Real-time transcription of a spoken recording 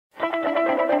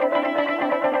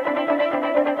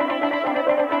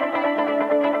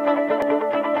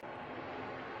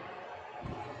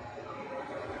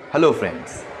Hello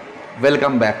friends,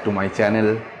 welcome back to my channel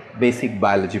Basic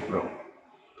Biology Pro.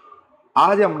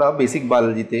 आज আমরা basic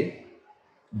বায়োলজিতে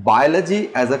biology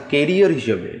as a career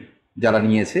হিসেবে যারা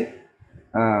নিয়েছে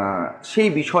সেই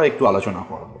বিষয়ে একটু আলোচনা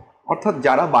করব। অর্থাৎ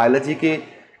যারা বায়োলজিকে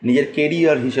নিজের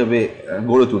কেরিয়ার হিসেবে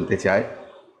গড়ে তুলতে চায়,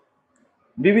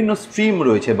 বিভিন্ন স্ট্রিম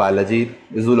রয়েছে বায়োলজির,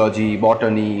 জুলজি,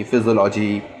 বটানি,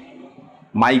 ফিজিওলজি,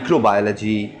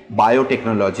 মাইক্রোবায়োলজি,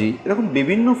 বায়োটেকনোলজি, এরকম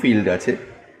বিভিন্ন ফিল্ড আছে।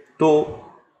 তো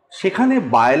সেখানে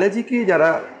বায়োলজিকে যারা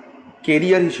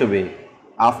কেরিয়ার হিসেবে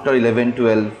আফটার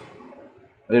 11-12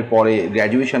 এর পরে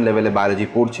গ্র্যাজুয়েশন লেভেলে বায়োলজি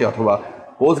পড়ছে অথবা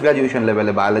পোস্ট গ্র্যাজুয়েশন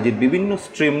লেভেলে বায়োলজির বিভিন্ন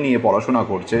স্ট্রিম নিয়ে পড়াশোনা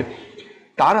করছে,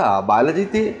 তারা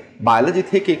বায়োলজি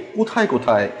থেকে কোথায়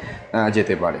কোথায়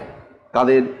যেতে পারে,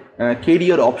 তাদের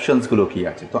কেরিয়ার অপশানসগুলো কী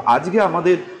আছে। তো আজকে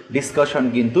আমাদের ডিসকাশন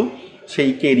কিন্তু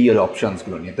সেই কেরিয়ার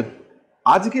অপশানসগুলো নিয়ে। তো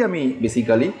আজকে আমি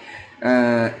বেসিক্যালি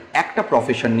একটা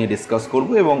প্রফেশন নিয়ে ডিসকাস করব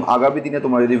এবং আগামী দিনে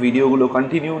তোমরা যদি ভিডিওগুলো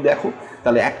কন্টিনিউ দেখো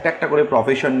তাহলে একটা একটা করে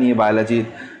প্রফেশন নিয়ে বায়োলজির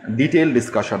ডিটেল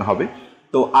ডিসকাশন হবে।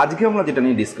 তো আজকে আমরা যেটা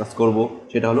নিয়ে ডিসকাস করব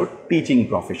সেটা হলো টিচিং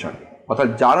প্রফেশন। অর্থাৎ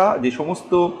যে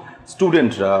সমস্ত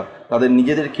স্টুডেন্টরা তাদের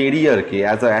নিজেদের কেরিয়ারকে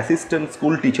as a assistant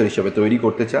school teacher হিসেবে তৈরি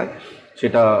করতে চায়,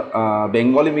 সেটা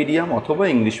বেঙ্গলি মিডিয়াম অথবা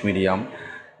ইংলিশ মিডিয়াম,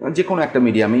 যে কোনো একটা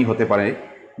মিডিয়ামেই হতে পারে,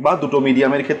 বা দুটো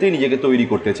মিডিয়ামের ক্ষেত্রেই নিজেকে তৈরি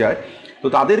করতে চায়, তো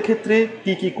তাদের ক্ষেত্রে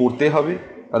কি কি করতে হবে,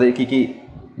 তাদের কি কি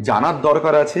জানার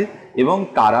দরকার আছে এবং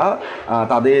তারা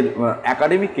তাদের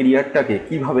একাডেমিক কেরিয়ারটাকে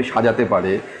কিভাবে সাজাতে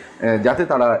পারে যাতে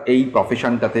তারা এই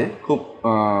প্রফেশনটাতে খুব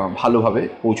ভালোভাবে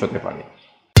পৌঁছতে পারে।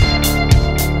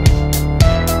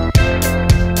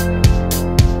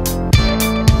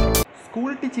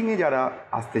 স্কুল টিচিংয়ে যারা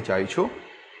আসতে চাইছো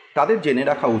তাদের জেনে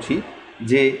রাখা উচিত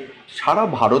যে সারা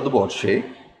ভারতবর্ষে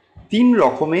 3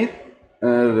 রকমের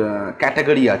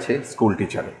ক্যাটাগরি আছে স্কুল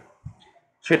টিচারে।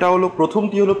 সেটা হলো,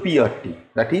 প্রথমটি হলো PRT,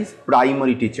 that is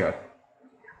primary teacher.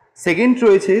 Second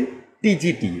রয়েছে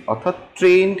টিজিটি অর্থাৎ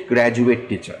ট্রেন্ড গ্র্যাজুয়েট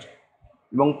টিচার,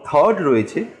 এবং থার্ড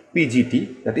রয়েছে PGT,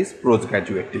 that is post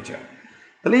graduate teacher.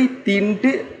 তাহলে এই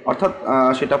তিনটে, অর্থাৎ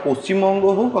সেটা পশ্চিমবঙ্গ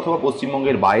হোক অথবা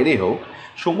পশ্চিমবঙ্গের বাইরে হোক,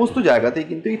 সমস্ত জায়গাতেই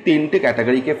কিন্তু এই তিনটে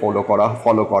ক্যাটাগরিকে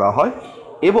ফলো করা হয়।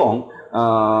 এবং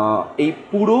এই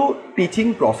পুরো টিচিং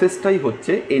প্রসেসটাই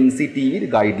হচ্ছে এনসিটির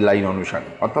গাইডলাইন অনুসারে,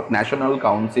 অর্থাৎ national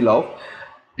council of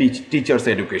teachers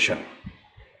education.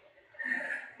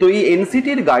 তো এই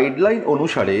এনসিটির গাইডলাইন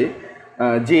অনুসারে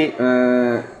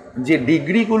যে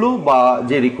ডিগ্রিগুলো বা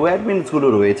যে রিকোয়ারমেন্টসগুলো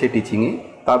রয়েছে টিচিংয়ে,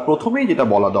 তার প্রথমেই যেটা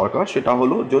বলা দরকার সেটা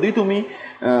হলো, যদি তুমি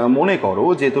মনে করো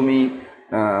যে তুমি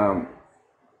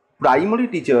প্রাইমারি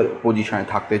টিচার পজিশনে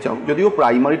থাকতে চাও, যদিও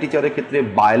প্রাইমারি টিচারের ক্ষেত্রে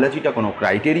বায়োলজিটা কোনো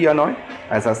ক্রাইটেরিয়া নয়,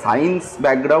 অ্যাজ আ সায়েন্স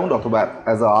ব্যাকগ্রাউন্ড অথবা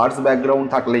অ্যাজ আ আর্টস ব্যাকগ্রাউন্ড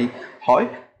থাকলেই হয়।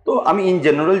 তো আমি ইন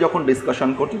জেনারেল যখন ডিসকাশন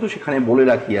করছি তো সেখানে বলে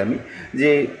রাখি আমি যে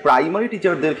প্রাইমারি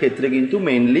টিচারদের ক্ষেত্রে কিন্তু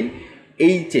মেনলি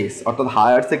এইচএস অর্থাৎ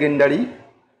হায়ার সেকেন্ডারি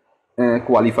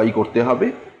কোয়ালিফাই করতে হবে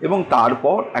এবং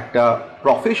তারপর একটা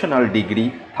প্রফেশনাল ডিগ্রি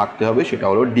থাকতে হবে, সেটা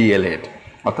হলো ডিএলএড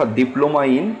অর্থাৎ ডিপ্লোমা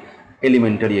ইন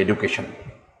এলিমেন্টারি এডুকেশন।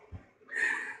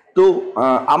 তো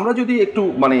আমরা যদি একটু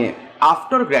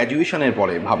আফটার গ্র্যাজুয়েশনের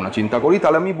পরে ভাবনা চিন্তা করি,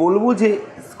 তাহলে আমি বলবো যে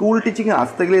স্কুল টিচিংয়ে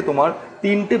আসতে গেলে তোমার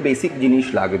 3টে বেসিক জিনিস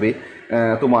লাগবে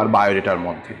তোমার বায়োডেটার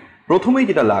মধ্যে। প্রথমেই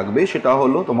যেটা লাগবে সেটা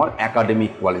হলো তোমার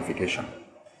অ্যাকাডেমিক কোয়ালিফিকেশান।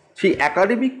 সেই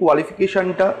অ্যাকাডেমিক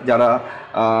কোয়ালিফিকেশানটা যারা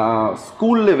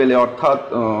স্কুল লেভেলে অর্থাৎ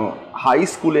হাই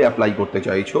স্কুলে অ্যাপ্লাই করতে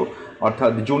চাইছো,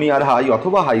 অর্থাৎ জুনিয়র হাই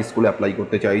অথবা হাই স্কুলে অ্যাপ্লাই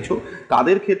করতে চাইছো,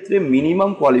 তাদের ক্ষেত্রে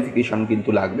মিনিমাম কোয়ালিফিকেশান কিন্তু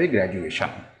লাগবে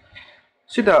গ্র্যাজুয়েশান।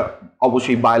 সেটা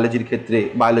অবশ্যই বায়োলজির ক্ষেত্রে,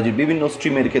 বায়োলজির বিভিন্ন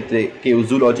স্ট্রিমের ক্ষেত্রে, কেউ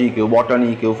জুলজি, কেউ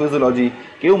বটানি, কেউ ফিজিওলজি,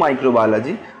 কেউ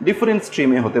মাইক্রোবায়োলজি, ডিফারেন্ট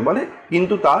স্ট্রিমে হতে পারে,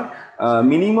 কিন্তু তার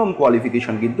মিনিমাম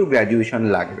কোয়ালিফিকেশান কিন্তু গ্র্যাজুয়েশান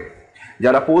লাগবে।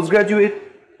 যারা পোস্ট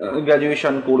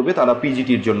গ্র্যাজুয়েশান করবে তারা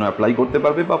পিজিটির জন্য অ্যাপ্লাই করতে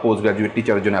পারবে বা পোস্ট গ্র্যাজুয়েট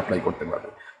টিচারের জন্য অ্যাপ্লাই করতে পারবে।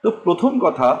 তো প্রথম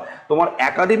কথা, তোমার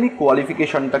অ্যাকাডেমিক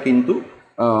কোয়ালিফিকেশানটা কিন্তু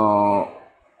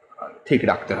ঠিক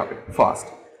রাখতে হবে ফার্স্ট।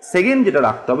 সেকেন্ড যেটা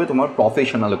রাখতে হবে তোমার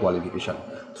প্রফেশনাল কোয়ালিফিকেশান।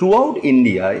 থ্রু আউট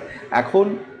ইন্ডিয়ায় এখন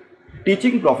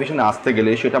টিচিং প্রফেশনে আসতে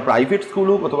গেলে, সেটা প্রাইভেট স্কুল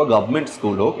হোক অথবা গভর্নমেন্ট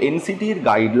স্কুল হোক, এনসিটির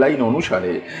গাইডলাইন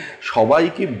অনুসারে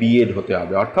সবাইকে বিএড হতে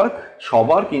হবে, অর্থাৎ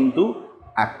সবার কিন্তু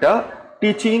একটা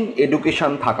টিচিং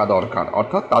এডুকেশান থাকা দরকার,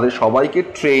 অর্থাৎ তাদের সবাইকে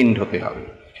ট্রেন্ড হতে হবে,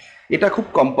 এটা খুব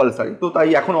কম্পালসারি। তো তাই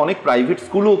এখন অনেক প্রাইভেট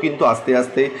স্কুলও কিন্তু আস্তে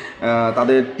আস্তে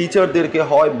তাদের টিচারদেরকে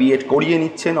হয় বিএড করিয়ে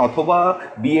নিচ্ছেন অথবা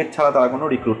বিএড ছাড়া তারা কোনো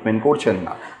রিক্রুটমেন্ট করছেন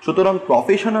না। সুতরাং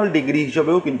প্রফেশনাল ডিগ্রি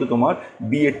হিসেবেও কিন্তু তোমার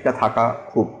বিএডটা থাকা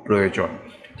খুব প্রয়োজন।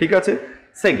 ঠিক আছে,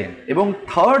 সেকেন্ড। এবং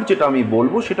থার্ড যেটা আমি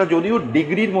বলবো, সেটা যদিও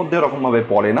ডিগ্রির মধ্যে এরকমভাবে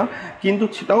পড়ে না, কিন্তু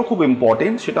সেটাও খুব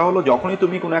ইম্পর্টেন্ট, সেটা হলো যখনই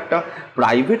তুমি কোনো একটা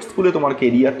প্রাইভেট স্কুলে তোমার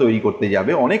কেরিয়ার তৈরি করতে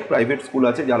যাবে, অনেক প্রাইভেট স্কুল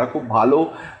আছে যারা খুব ভালো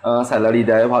স্যালারি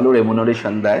দেয়, ভালো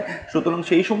রেমুনারেশন দেয়, সুতরাং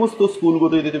সেই সমস্ত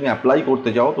স্কুলগুলোতে যদি তুমি অ্যাপ্লাই করতে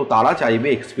যাও তো তারা চাইবে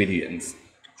এক্সপিরিয়েন্স।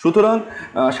 সুতরাং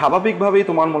স্বাভাবিকভাবেই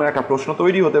তোমার মনে একটা প্রশ্ন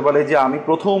তৈরি হতে পারে যে আমি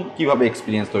প্রথম কিভাবে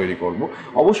এক্সপিরিয়েন্স তৈরি করব।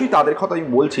 অবশ্যই তাদের কথা আমি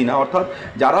বলছি না, অর্থাৎ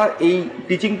যারা এই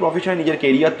টিচিং প্রফেশনে নিজের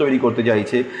কেরিয়ার তৈরি করতে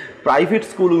চাইছে, প্রাইভেট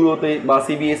স্কুলগুলোতে বা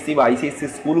সিবিএসসি বা আইসিএসসি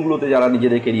স্কুলগুলোতে যারা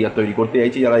নিজেদের কেরিয়ার তৈরি করতে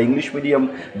চাইছে, যারা ইংলিশ মিডিয়াম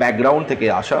ব্যাকগ্রাউন্ড থেকে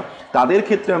আসা, তাদের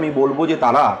ক্ষেত্রে আমি বলবো যে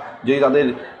তারা যদি তাদের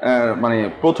মানে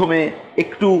প্রথমে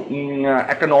একটু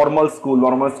একটা normal school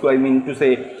I mean to say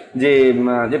যে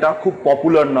যেটা খুব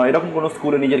পপুলার নয় এরকম কোনো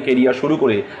স্কুলে নিজের কেরিয়ার শুরু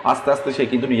করে আস্তে আস্তে সে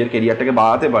কিন্তু নিজের কেরিয়ারটাকে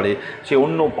বাড়াতে পারে, সে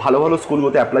অন্য ভালো ভালো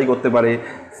স্কুলগুলোতে অ্যাপ্লাই করতে পারে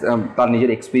তার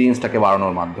নিজের এক্সপিরিয়েন্সটাকে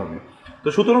বাড়ানোর মাধ্যমে। তো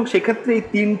সুতরাং সেক্ষেত্রে এই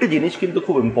তিনটে জিনিস কিন্তু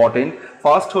খুব ইম্পর্টেন্ট।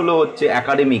 ফার্স্ট হলো হচ্ছে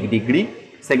অ্যাকাডেমিক ডিগ্রি,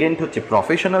 সেকেন্ড হচ্ছে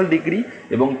প্রফেশনাল ডিগ্রি,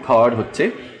 এবং থার্ড হচ্ছে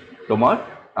তোমার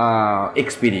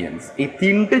এক্সপিরিয়েন্স। এই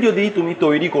তিনটে যদি তুমি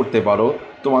তৈরি করতে পারো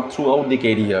তোমার থ্রু আউট দি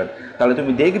কেরিয়ার, তাহলে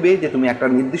তুমি দেখবে যে তুমি একটা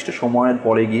নির্দিষ্ট সময়ের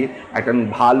পরে গিয়ে একটা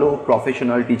ভালো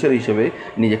প্রফেশনাল টিচার হিসেবে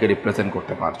নিজেকে রিপ্রেজেন্ট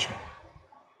করতে পারছো।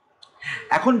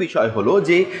 এখন বিষয় হলো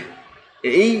যে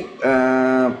এই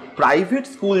প্রাইভেট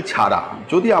স্কুল ছাড়া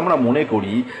যদি আমরা মনে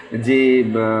করি যে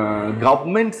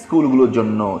গভর্নমেন্ট স্কুলগুলোর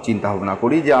জন্য চিন্তা ভাবনা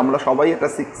করি, যে আমরা সবাই একটা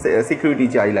সিকিউরিটি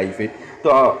চাই লাইফে, তো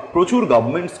প্রচুর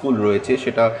গভর্নমেন্ট স্কুল রয়েছে,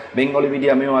 সেটা বেঙ্গলি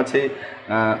মিডিয়ামেও আছে,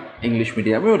 ইংলিশ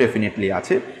মিডিয়ামেও ডেফিনেটলি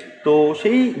আছে। তো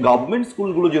সেই গভর্নমেন্ট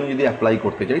স্কুলগুলোর জন্য যদি অ্যাপ্লাই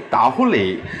করতে চাই, তাহলে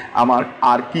আমার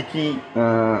আর কি কি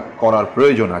করার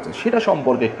প্রয়োজন আছে সেটা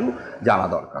সম্পর্কে একটু জানা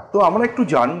দরকার। তো আমরা একটু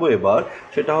জানবো এবার,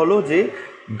 সেটা হলো যে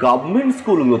গভর্নমেন্ট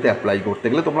স্কুলগুলোতে অ্যাপ্লাই করতে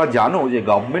গেলে তোমরা জানো যে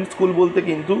গভর্নমেন্ট স্কুল বলতে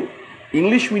কিন্তু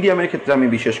ইংলিশ মিডিয়ামের ক্ষেত্রে আমি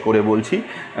বিশেষ করে বলছি,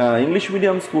 ইংলিশ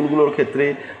মিডিয়াম স্কুলগুলোর ক্ষেত্রে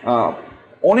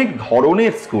অনেক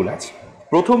ধরনের স্কুল আছে।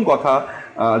 প্রথম কথা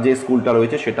যে স্কুলটা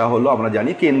রয়েছে সেটা হলো আমরা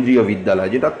জানি কেন্দ্রীয়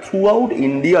বিদ্যালয়, যেটা থ্রু আউট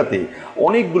ইন্ডিয়াতে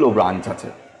অনেকগুলো ব্রাঞ্চ আছে।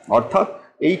 অর্থাৎ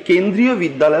এই কেন্দ্রীয়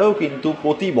বিদ্যালয়েও কিন্তু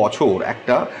প্রতি বছর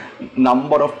একটা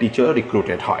নাম্বার অফ টিচার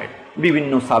রিক্রুটেড হয়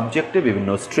বিভিন্ন সাবজেক্টে, বিভিন্ন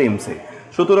স্ট্রিমসে।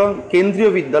 সুতরাং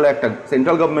কেন্দ্রীয় বিদ্যালয় একটা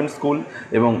সেন্ট্রাল গভর্নমেন্ট স্কুল,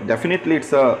 এবং definitely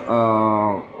it's a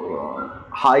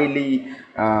highly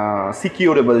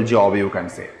সিকিউরেবল job you can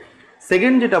say.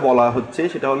 Second যেটা বলা হচ্ছে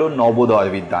সেটা হলো নবোদয়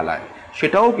বিদ্যালয়,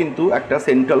 সেটাও কিন্তু একটা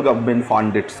সেন্ট্রাল গভর্নমেন্ট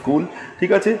ফান্ডেড স্কুল,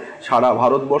 ঠিক আছে। সারা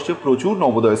ভারতবর্ষে প্রচুর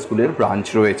নবোদয় স্কুলের ব্রাঞ্চ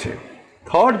রয়েছে।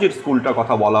 থার্ড যে স্কুলটার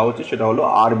কথা বলা হচ্ছে সেটা হলো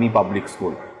আর্মি পাবলিক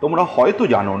স্কুল। তোমরা হয়তো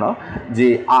জানো না যে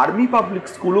আর্মি পাবলিক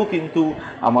স্কুলও কিন্তু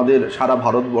আমাদের সারা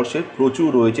ভারতবর্ষে প্রচুর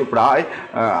রয়েছে। প্রায়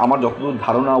আমার যতদূর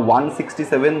ধারণা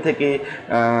 167 থেকে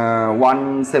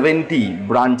 170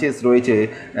 ব্রাঞ্চেস রয়েছে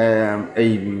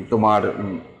এই তোমার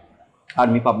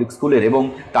আর্মি পাবলিক স্কুলের, এবং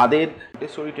তাদের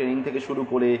টেস্টরি ট্রেনিং থেকে শুরু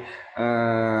করে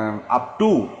আপ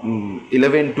টু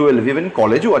 11-12, ইভেন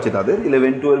কলেজও আছে তাদের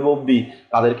 11-12 অবধি,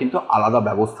 তাদের কিন্তু আলাদা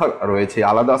ব্যবস্থা রয়েছে,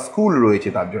 আলাদা স্কুল রয়েছে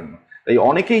তার জন্য। তাই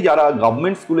অনেকেই যারা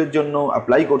গভর্নমেন্ট স্কুলের জন্য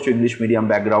অ্যাপ্লাই করছে ইংলিশ মিডিয়াম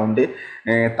ব্যাকগ্রাউন্ডে,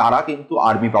 তারা কিন্তু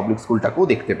আর্মি পাবলিক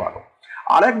স্কুলটাকেও দেখতে পারো।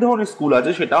 আর এক ধরনের স্কুল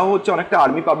আছে, সেটাও হচ্ছে অনেকটা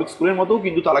আর্মি পাবলিক স্কুলের মতো,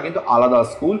 কিন্তু তারা কিন্তু আলাদা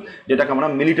স্কুল, যেটাকে আমরা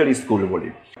মিলিটারি স্কুল বলি।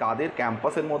 তাদের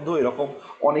ক্যাম্পাসের মধ্যেও এরকম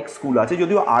অনেক স্কুল আছে,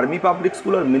 যদিও আর্মি পাবলিক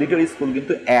স্কুল আর মিলিটারি স্কুল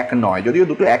কিন্তু এক নয়, যদিও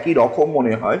দুটো একই রকম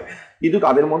মনে হয়, কিন্তু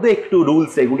তাদের মধ্যে একটু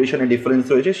রুলস রেগুলেশনের ডিফারেন্স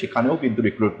রয়েছে, সেখানেও কিন্তু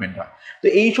রিক্রুটমেন্ট হয়। তো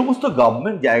এই সমস্ত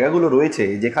গভর্নমেন্ট জায়গাগুলো রয়েছে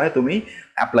যেখানে তুমি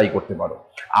অ্যাপ্লাই করতে পারো।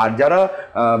 আর যারা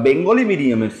বেঙ্গলি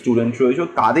মিডিয়ামের স্টুডেন্ট রয়েছে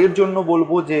তাদের জন্য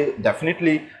বলবো যে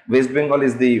definitely West Bengal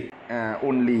is the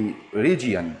only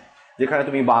region যেখানে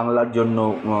তুমি বাংলার জন্য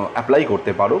অ্যাপ্লাই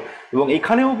করতে পারো, এবং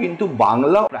এখানেও কিন্তু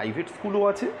বাংলা প্রাইভেট স্কুলও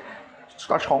আছে,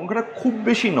 তার সংখ্যাটা খুব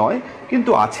বেশি নয়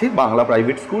কিন্তু আছে বাংলা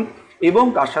প্রাইভেট স্কুল। এবং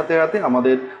তার সাথে সাথে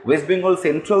আমাদের West Bengal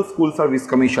central school service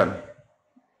commission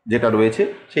যেটা রয়েছে,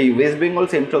 সেই West Bengal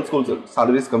central school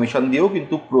service commission দিয়েও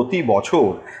কিন্তু প্রতি বছর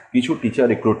কিছু টিচার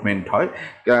রিক্রুটমেন্ট হয়।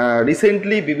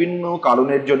 রিসেন্টলি বিভিন্ন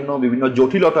কারণের জন্য, বিভিন্ন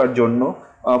জটিলতার জন্য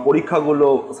পরীক্ষাগুলো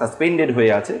সাসপেন্ডেড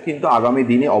হয়ে আছে, কিন্তু আগামী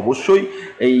দিনে অবশ্যই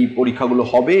এই পরীক্ষাগুলো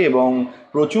হবে এবং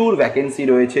প্রচুর ভ্যাকেন্সি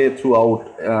রয়েছে থ্রু আউট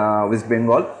ওয়েস্ট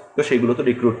বেঙ্গল, তো সেগুলোতে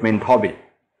রিক্রুটমেন্ট হবে।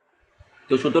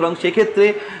 তো সুতরাং সেক্ষেত্রে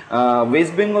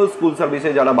ওয়েস্ট বেঙ্গল স্কুল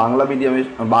সার্ভিসে যারা বাংলা মিডিয়ামে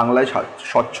বাংলায়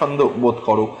স্বচ্ছন্দ বোধ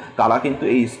করো, তারা কিন্তু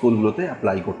এই স্কুলগুলোতে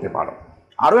অ্যাপ্লাই করতে পারো।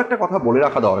 আরও একটা কথা বলে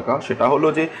রাখা দরকার, সেটা হলো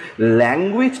যে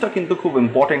ল্যাঙ্গুয়েজটা কিন্তু খুব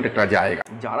ইম্পর্ট্যান্ট একটা জায়গা।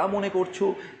 যারা মনে করছো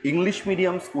ইংলিশ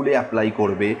মিডিয়াম স্কুলে অ্যাপ্লাই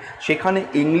করবে, সেখানে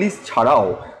ইংলিশ ছাড়াও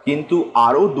কিন্তু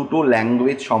আরও দুটো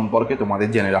ল্যাঙ্গুয়েজ সম্পর্কে তোমাদের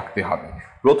জেনে রাখতে হবে।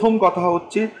 প্রথম কথা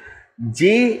হচ্ছে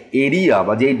যে এরিয়া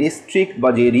বা যে ডিস্ট্রিক্ট বা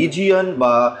যে রিজিয়ন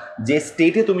বা যে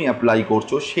স্টেটে তুমি অ্যাপ্লাই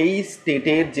করছো, সেই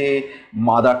স্টেটের যে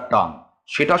মাদার টাং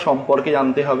সেটা সম্পর্কে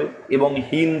জানতে হবে এবং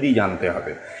হিন্দি জানতে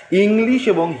হবে। ইংলিশ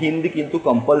এবং হিন্দি কিন্তু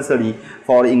compulsory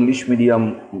for English medium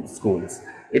schools.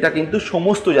 এটা কিন্তু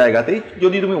সমস্ত জায়গাতেই।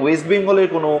 যদি তুমি ওয়েস্ট বেঙ্গলের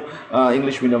কোনো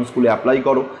ইংলিশ মিডিয়াম স্কুলে অ্যাপ্লাই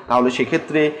করো তাহলে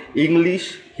সেক্ষেত্রে ইংলিশ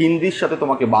হিন্দির সাথে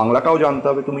তোমাকে বাংলাটাও জানতে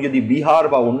হবে। তুমি যদি বিহার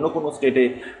বা অন্য কোনো স্টেটে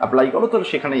অ্যাপ্লাই করো তাহলে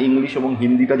সেখানে ইংলিশ এবং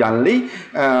হিন্দিটা জানলেই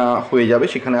হয়ে যাবে,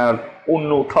 সেখানে আর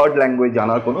অন্য থার্ড ল্যাঙ্গুয়েজ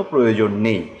জানার কোনো প্রয়োজন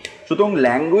নেই। সুতরাং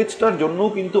ল্যাঙ্গুয়েজটার জন্যও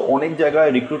কিন্তু অনেক জায়গায়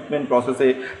রিক্রুটমেন্ট প্রসেসে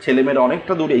ছেলেমেয়েরা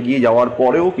অনেকটা দূর এগিয়ে যাওয়ার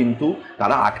পরেও কিন্তু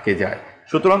তারা আটকে যায়।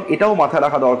 সুতরাং এটাও মাথায়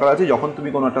রাখা দরকার আছে, যখন তুমি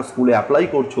কোনো একটা স্কুলে অ্যাপ্লাই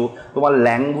করছো তোমার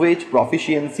ল্যাঙ্গুয়েজ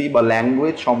প্রফিসিয়েন্সি বা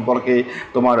ল্যাঙ্গুয়েজ সম্পর্কে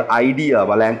তোমার আইডিয়া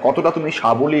বা কতটা তুমি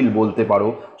সাবলীল বলতে পারো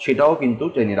সেটাও কিন্তু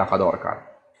জেনে রাখা দরকার।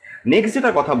 নেক্সট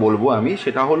যেটা কথা বলবো আমি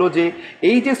সেটা হলো যে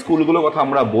এই যে স্কুলগুলোর কথা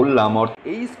আমরা বললাম,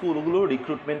 এই স্কুলগুলোর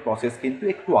রিক্রুটমেন্ট প্রসেস কিন্তু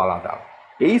একটু আলাদা।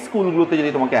 এই স্কুলগুলোতে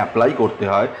যদি তোমাকে অ্যাপ্লাই করতে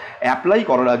হয়, অ্যাপ্লাই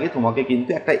করার আগে তোমাকে কিন্তু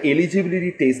একটা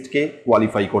এলিজিবিলিটি টেস্টকে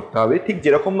কোয়ালিফাই করতে হবে। ঠিক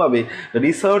যেরকমভাবে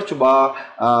রিসার্চ বা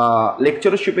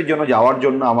লেকচারশিপের জন্য যাওয়ার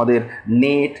জন্য আমাদের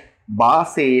নেট বা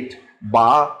সেট বা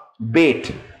বেট,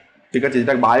 ঠিক আছে,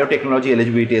 যেটা বায়োটেকনোলজি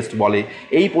এলিজিবিলিটি টেস্ট বলে,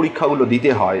 এই পরীক্ষাগুলো দিতে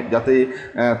হয় যাতে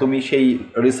তুমি সেই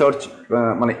রিসার্চ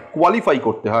মানে কোয়ালিফাই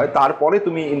করতে হয়। তারপরে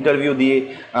তুমি ইন্টারভিউ দিয়ে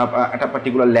একটা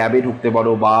পার্টিকুলার ল্যাবে ঢুকতে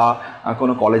পারো বা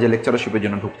কোনো কলেজে লেকচারশিপের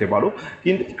জন্য ঢুকতে পারো।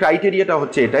 কিন্তু ক্রাইটেরিয়াটা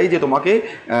হচ্ছে এটাই যে তোমাকে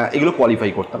এগুলো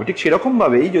কোয়ালিফাই করতে হবে। ঠিক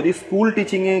সেরকমভাবেই যদি স্কুল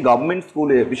টিচিংয়ে গভর্নমেন্ট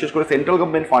স্কুলে, বিশেষ করে সেন্ট্রাল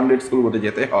গভর্নমেন্ট ফান্ডেড স্কুলগুলোতে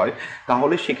যেতে হয়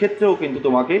তাহলে সেক্ষেত্রেও কিন্তু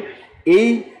তোমাকে এই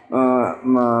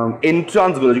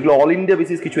এন্ট্রান্সগুলো, যেগুলো অল ইন্ডিয়া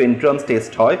বেসিস কিছু এন্ট্রান্স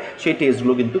টেস্ট হয়, সেই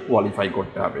টেস্টগুলো কিন্তু কোয়ালিফাই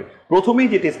করতে হবে। প্রথমেই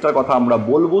যে টেস্টটার কথা আমরা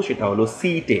বলবো সেটা হলো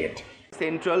CTET,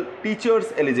 central teachers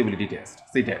eligibility test,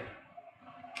 CTET।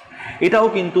 এটাও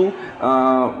কিন্তু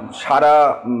সারা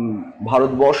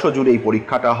ভারতবর্ষ জুড়ে এই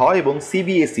পরীক্ষাটা হয় এবং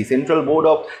CBSE, central board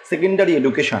of secondary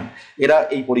education, এরা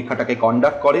এই পরীক্ষাটাকে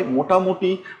কন্ডাক্ট করে।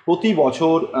 মোটামুটি প্রতি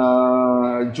বছর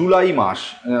জুলাই মাস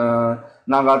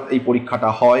নাগাদ এই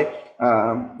পরীক্ষাটা হয়।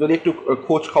 যদি একটু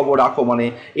খোঁজ খবর রাখো, মানে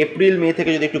এপ্রিল মে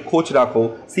থেকে যদি একটু খোঁজ রাখো,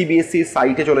 CBSE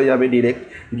সাইটে চলে যাবে ডিরেক্ট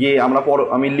গিয়ে,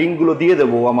 আমি লিঙ্কগুলো দিয়ে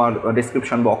দেবো আমার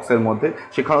ডেসক্রিপশন বক্সের মধ্যে,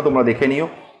 সেখানেও তোমরা দেখে নিও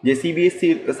যে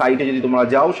CBSEর সাইটে যদি তোমরা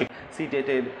যাও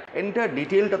CTET-এর এন্টার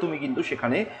ডিটেলটা তুমি কিন্তু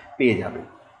সেখানে পেয়ে যাবে।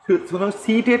 সুতরাং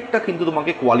CTET-টা কিন্তু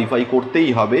তোমাকে কোয়ালিফাই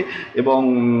করতেই হবে। এবং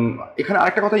এখানে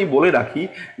আরেকটা কথা আমি বলে রাখি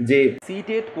যে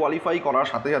CTET কোয়ালিফাই করার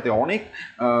সাথে সাথে অনেক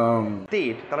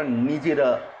স্টেট তারা নিজেরা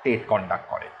টেট কন্ডাক্ট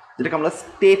করে, যেটাকে আমরা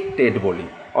স্টেট টেট বলি।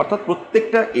 অর্থাৎ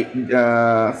প্রত্যেকটা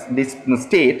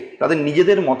স্টেট তাদের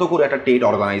নিজেদের মতো করে একটা টেট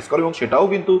অর্গানাইজ করে এবং সেটাও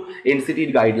কিন্তু NCTর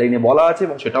গাইডলাইনে বলা আছে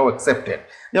এবং সেটাও অ্যাকসেপ্টেড।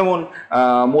 যেমন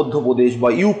মধ্যপ্রদেশ বা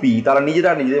ইউপি, তারা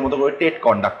নিজেদের মতো করে টেট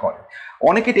কন্ডাক্ট করে।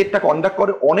 অনেকে টেটটা কন্ডাক্ট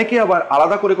করে, অনেকে আবার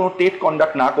আলাদা করে কোনো টেট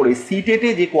কন্ডাক্ট না করে CTET-এ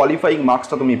যে কোয়ালিফাইং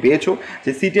মার্কসটা তুমি পেয়েছো,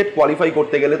 যে CTET কোয়ালিফাই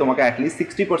করতে গেলে তোমাকে অ্যাটলিস্ট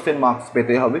 60% মার্কস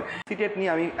পেতে হবে। CTET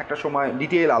নিয়ে আমি একটা সময়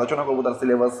ডিটেল আলোচনা করবো, তার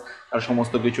সিলেবাস আর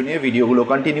সমস্ত কিছু নিয়ে। ভিডিওগুলো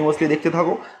কন্টিনিউয়াসলি দেখতে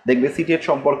থাকো, দেখবে CTET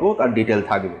সম্পর্কেও তার ডিটেল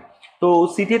থাকবে। তো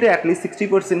CTET-এ অ্যাটলিস্ট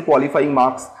 60% কোয়ালিফাইং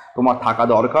মার্কস তোমার থাকা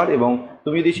দরকার। এবং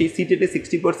তুমি যদি সেই CTET-এ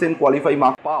 60% কোয়ালিফাই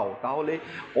মার্কস পাও তাহলে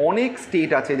অনেক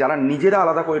স্টেট আছে যারা নিজেরা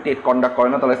আলাদা করে টেট কন্ডাক্ট করে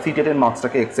না, তারা CTET-এর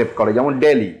মার্কসটাকে অ্যাকসেপ্ট করে। যেমন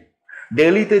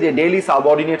দিল্লিতে যে ডেইলি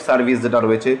সাবঅর্ডিনেট সার্ভিস যেটা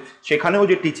রয়েছে, সেখানেও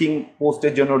যে টিচিং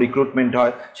পোস্টের জন্য রিক্রুটমেন্ট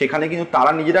হয়, সেখানে কিন্তু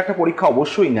তারা নিজেরা একটা পরীক্ষা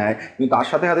অবশ্যই নেয়, কিন্তু তার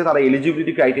সাথে সাথে তারা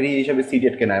এলিজিবিলিটি ক্রাইটেরিয়া হিসেবে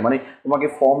CTET-কে নেয়। মানে তোমাকে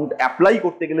ফর্ম অ্যাপ্লাই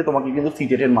করতে গেলে তোমাকে কিন্তু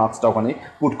CTET-এর মার্কসটা ওখানে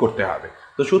পুট করতে হবে।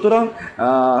 তো সুতরাং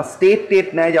স্টেট টেট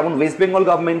নেয়, যেমন ওয়েস্ট বেঙ্গল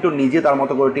গভর্নমেন্টও নিজে তার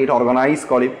মতো করে টেট অর্গানাইজ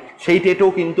করে, সেই টেটও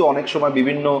কিন্তু অনেক সময়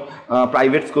বিভিন্ন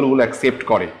প্রাইভেট স্কুলগুলো অ্যাকসেপ্ট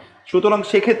করে। সুতরাং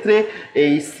সেক্ষেত্রে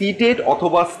এই CTET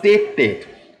অথবা স্টেট টেট,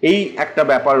 এই একটা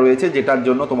ব্যাপার রয়েছে যেটার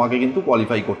জন্য তোমাকে কিন্তু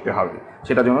কোয়ালিফাই করতে হবে,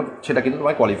 সেটা কিন্তু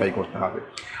তোমায় কোয়ালিফাই করতে হবে।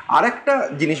 আর একটা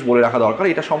জিনিস বলে রাখা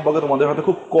দরকার, এটা সম্পর্কে তোমাদের হয়তো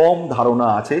খুব কম ধারণা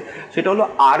আছে, সেটা হলো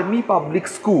আর্মি পাবলিক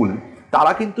স্কুল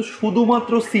তারা কিন্তু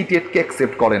শুধুমাত্র CTET-কে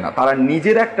অ্যাকসেপ্ট করে না, তারা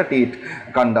নিজের একটা টেট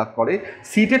কন্ডাক্ট করে।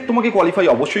 CTET তোমাকে কোয়ালিফাই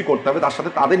অবশ্যই করতে হবে, তার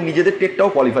সাথে তাদের নিজেদের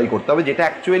টেটটাও কোয়ালিফাই করতে হবে, যেটা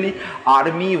অ্যাকচুয়ালি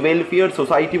আর্মি ওয়েলফেয়ার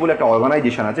সোসাইটি বলে একটা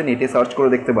অর্গানাইজেশন আছে, নেটে সার্চ করে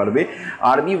দেখতে পারবে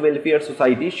আর্মি ওয়েলফেয়ার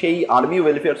সোসাইটি। সেই আর্মি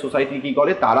ওয়েলফেয়ার সোসাইটি কী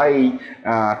করে, তারা এই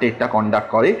টেটটা কন্ডাক্ট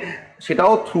করে,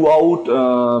 সেটাও থ্রু আউট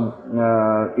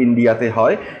ইন্ডিয়াতে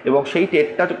হয়। এবং সেই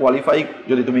টেটটা কোয়ালিফাই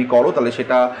যদি তুমি করো তাহলে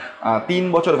সেটা 3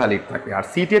 বছর ভ্যালিড থাকে, আর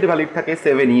CTET ভ্যালিড থাকে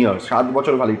 7 ইয়ার্স, 7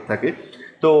 বছর ভ্যালিড থাকে।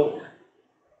 তো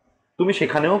তুমি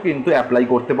সেখানেও কিন্তু অ্যাপ্লাই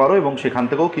করতে পারো এবং সেখান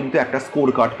থেকেও কিন্তু একটা স্কোর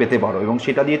কার্ড পেতে পারো এবং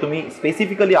সেটা দিয়ে তুমি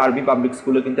স্পেসিফিক্যালি আরবি পাবলিক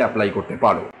স্কুলে কিন্তু অ্যাপ্লাই করতে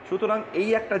পারো। সুতরাং এই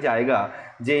একটা জায়গা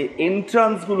যে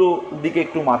এন্ট্রান্সগুলো দিকে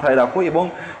একটু মাথায় রাখো। এবং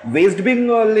ওয়েস্ট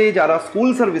বেঙ্গলে যারা স্কুল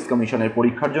সার্ভিস কমিশনের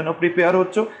পরীক্ষার জন্য প্রিপেয়ার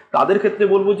হচ্ছ তাদের ক্ষেত্রে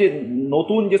বলবো যে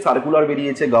নতুন যে সার্কুলার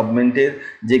বেরিয়েছে গভর্নমেন্টের,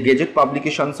 যে গেজেট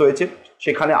পাবলিকেশনস হয়েছে,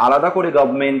 সেখানে আলাদা করে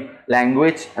গভর্নমেন্ট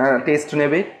ল্যাঙ্গুয়েজ টেস্ট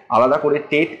নেবে, আলাদা করে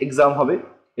টেট এক্সাম হবে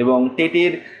এবং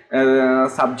টেটের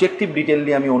সাবজেক্টিভ ডিটেল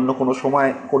নিয়ে আমি অন্য কোনো সময়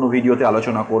কোনো ভিডিওতে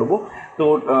আলোচনা করব। তো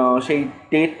সেই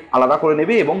টেট আলাদা করে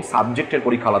নেবে এবং সাবজেক্টের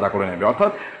পরীক্ষা আলাদা করে নেবে,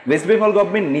 অর্থাৎ ওয়েস্ট বেঙ্গল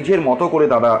গভর্নমেন্ট নিজের মতো করে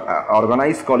তারা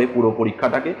অর্গানাইজ করে পুরো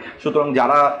পরীক্ষাটাকে। সুতরাং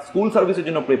যারা স্কুল সার্ভিসের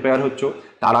জন্য প্রিপেয়ার হচ্ছ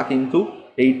তারা কিন্তু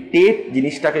এই টেট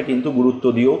জিনিসটাকে কিন্তু গুরুত্ব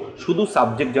দিও। শুধু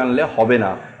সাবজেক্ট জানলে হবে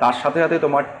না, তার সাথে সাথে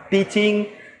তোমার টিচিং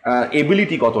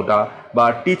এবিলিটি কতটা বা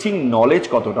টিচিং নলেজ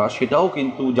কতটা সেটাও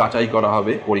কিন্তু যাচাই করা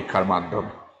হবে পরীক্ষার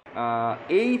মাধ্যমে।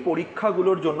 এই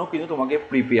পরীক্ষাগুলোর জন্য কিন্তু তোমাকে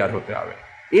প্রিপেয়ার হতে হবে।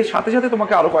 এর সাথে সাথে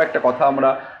তোমাকে আরও কয়েকটা কথা আমরা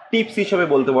টিপস হিসেবে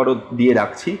বলতে পারো দিয়ে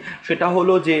রাখছি। সেটা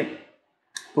হলো যে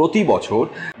প্রতি বছর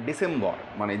ডিসেম্বর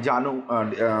মানে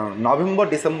নভেম্বর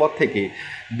ডিসেম্বর থেকে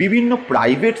বিভিন্ন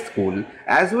private school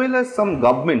as well as সাম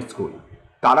গভর্নমেন্ট স্কুল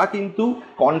তারা কিন্তু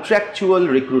কন্ট্রাকচুয়াল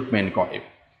রিক্রুটমেন্ট করে।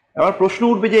 এবার প্রশ্ন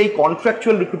উঠবে যে এই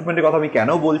কন্ট্রাকচুয়াল রিক্রুটমেন্টের কথা আমি কেন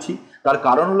বলছি, তার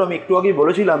কারণ হলো আমি একটু আগেই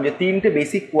বলেছিলাম যে 3টে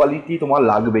বেসিক কোয়ালিটি তোমার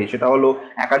লাগবে, সেটা হলো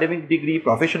একাডেমিক ডিগ্রি,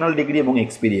 প্রফেশনাল ডিগ্রি এবং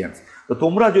এক্সপিরিয়েন্স। তো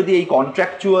তোমরা যদি এই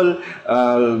কন্ট্রাকচুয়াল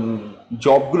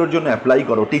জবগুলোর জন্য অ্যাপ্লাই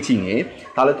করো টিচিংয়ে,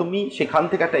 তাহলে তুমি সেখান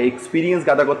থেকে একটা এক্সপিরিয়েন্স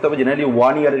গ্যাদার করতে হবে। জেনারেলি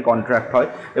 1 ইয়ারের কন্ট্রাক্ট হয়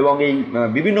এবং এই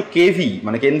বিভিন্ন কেভি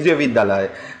মানে কেন্দ্রীয় বিদ্যালয়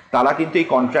তারা কিন্তু এই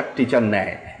কন্ট্রাক্ট টিচার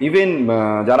নেয়। ইভেন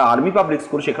যারা আর্মি পাবলিক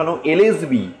স্কুল সেখানেও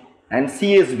এলএসবি অ্যান্ড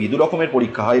সিএসবি দু রকমের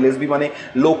পরীক্ষা হয়। এলএসবি মানে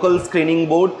লোকাল স্ক্রিনিং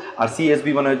বোর্ড আর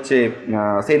সিএসবি মানে হচ্ছে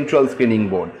সেন্ট্রাল স্ক্রিনিং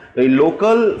বোর্ড। তো এই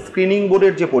লোকাল স্ক্রিনিং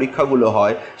বোর্ডের যে পরীক্ষাগুলো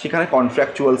হয় সেখানে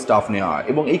কন্ট্রাকচুয়াল স্টাফ নেওয়া হয়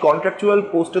এবং এই কন্ট্রাকচুয়াল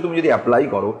পোস্টে তুমি যদি অ্যাপ্লাই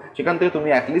করো সেখান থেকে তুমি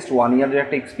অ্যাটলিস্ট 1 ইয়ারের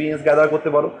একটা এক্সপিরিয়েন্স গ্যাদার করতে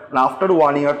পারো। আফটার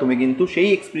 1 ইয়ার তুমি কিন্তু সেই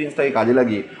এক্সপিরিয়েন্সটাকে কাজে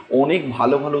লাগিয়ে অনেক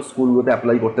ভালো ভালো স্কুলগুলোতে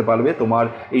অ্যাপ্লাই করতে পারবে তোমার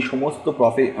এই সমস্ত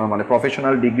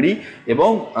প্রফেশনাল ডিগ্রি এবং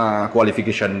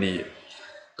কোয়ালিফিকেশান নিয়ে।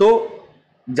 তো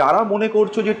যারা মনে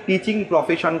করছো যে টিচিং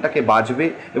প্রফেশনটাকে বাঁচবে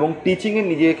এবং টিচিংয়ে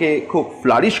নিজেকে খুব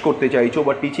ফ্লারিশ করতে চাইছো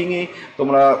বা টিচিংয়ে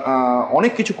তোমরা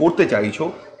অনেক কিছু করতে চাইছো,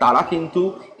 তারা কিন্তু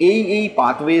এই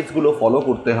পাথওয়েজগুলো ফলো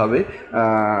করতে হবে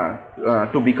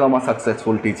to become a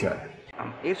successful teacher.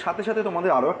 এর সাথে সাথে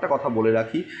তোমাদের আরও একটা কথা বলে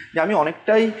রাখি যে আমি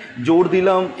অনেকটাই জোর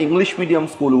দিলাম ইংলিশ মিডিয়াম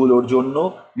স্কুলগুলোর জন্য,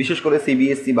 বিশেষ করে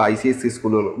সিবিএসসি বা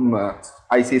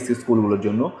আইসিএসসি স্কুলগুলোর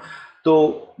জন্য। তো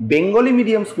বেঙ্গলি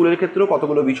মিডিয়াম স্কুলের ক্ষেত্রেও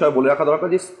কতগুলো বিষয় বলে রাখা দরকার।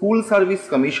 যে স্কুল সার্ভিস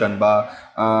কমিশন বা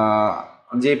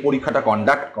যে পরীক্ষাটা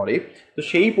কন্ডাক্ট করে, তো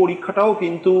সেই পরীক্ষাটাও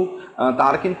কিন্তু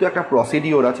তার কিন্তু একটা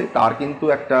প্রসিডিওর আছে, তার কিন্তু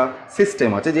একটা সিস্টেম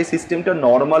আছে, যে সিস্টেমটা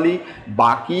নর্মালি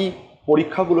বাকি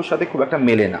পরীক্ষাগুলোর সাথে খুব একটা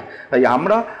মেলে না। তাই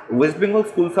আমরা ওয়েস্ট বেঙ্গল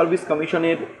স্কুল সার্ভিস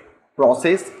কমিশনের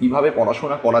প্রসেস কীভাবে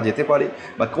পড়াশোনা করা যেতে পারে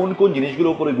বা কোন কোন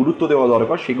জিনিসগুলোর উপরে গুরুত্ব দেওয়া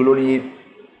দরকার সেগুলো নিয়ে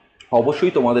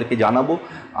অবশ্যই তোমাদেরকে জানাবো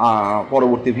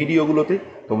পরবর্তী ভিডিওগুলোতে।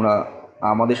 তোমরা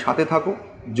আমাদের সাথে থাকো।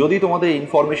 যদি তোমাদের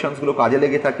ইনফরমেশনসগুলো কাজে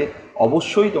লেগে থাকে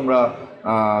অবশ্যই তোমরা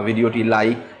ভিডিওটি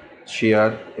লাইক, শেয়ার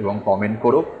এবং কমেন্ট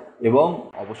করো এবং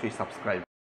অবশ্যই সাবস্ক্রাইব।